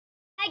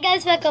Hi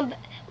guys,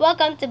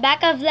 welcome to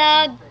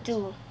BakaVlog 2.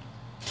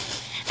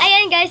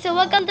 Ayan guys, so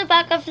welcome to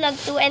BakaVlog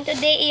 2 and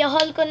today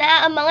i-haul ko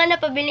na ang mga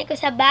napabili ko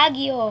sa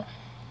Baguio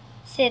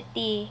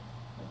City.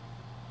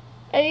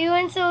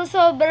 Ayun, so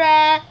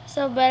sobrang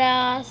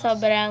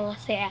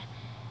masaya.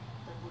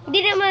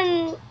 Hindi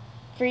naman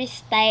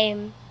first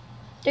time.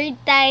 Third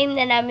time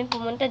na namin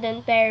pumunta doon,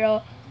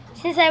 pero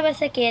since I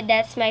was a kid,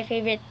 that's my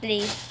favorite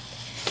place.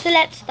 So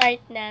let's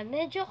start na.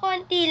 Medyo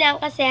konti lang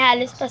kasi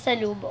halos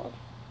pasalubong.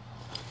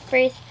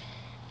 First,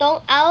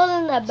 tong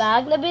owl na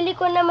bag, nabili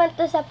ko naman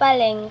to sa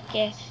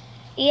palengke.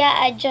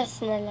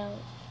 I-adjust na lang.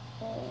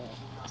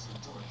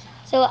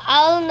 So,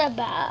 owl na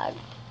bag.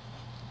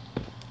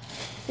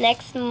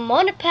 Next,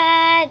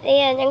 monopod.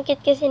 Ayan, ang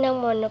cute kasi ng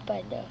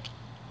monopod. Oh.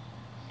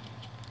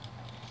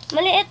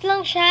 Maliit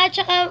lang siya,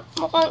 tsaka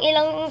mukhang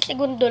ilang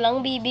segundo lang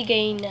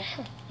bibigay na.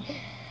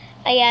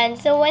 Ayan,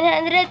 so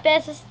 100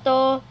 pesos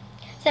to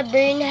sa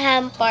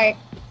Burnham Park.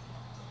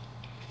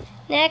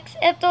 Next,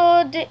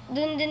 ito,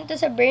 dun din to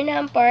sa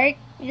Burnham Park,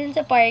 dun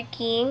sa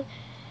parking.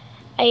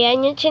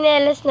 Ayan, yung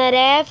tsinelas na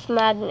ref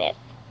magnet.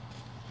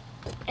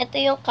 Ito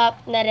yung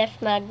cup na ref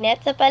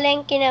magnet. Sa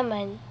palengke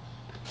naman.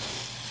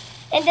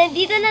 And then,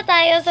 dito na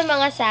tayo sa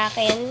mga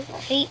sakin.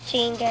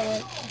 Keychain,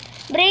 ganun.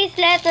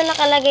 Bracelet na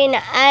nakalagay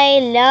na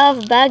I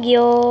love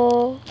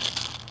Baguio.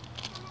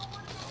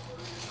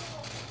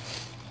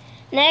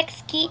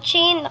 Next,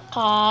 keychain na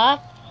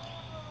cup.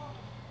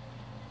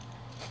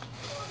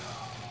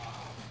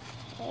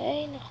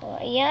 Ay, nako.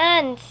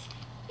 Ayan.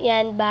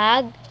 Yan,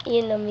 bag.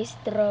 Yun na, may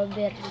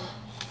strawberry.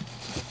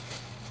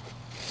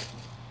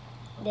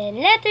 Then,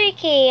 letter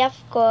K, of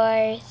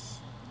course.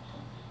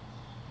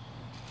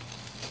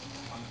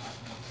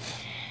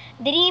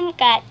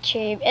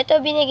 Dreamcatcher.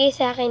 Ito binigay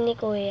sa akin ni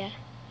Kuya.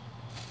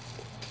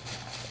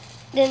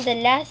 Then,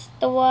 the last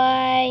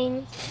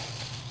one.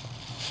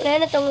 Wala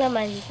na tong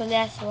laman. So,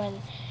 last one.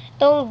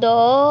 Tong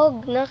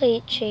dog na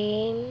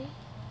keychain.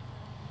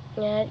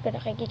 Yan, kung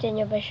nakikita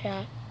nyo ba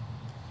siya.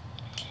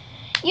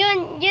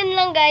 Yun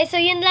lang guys. So,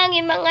 yun lang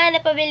yung mga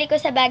napabili ko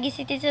sa Baguio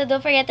City. So,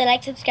 don't forget to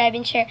like, subscribe,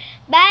 and share.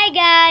 Bye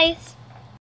guys!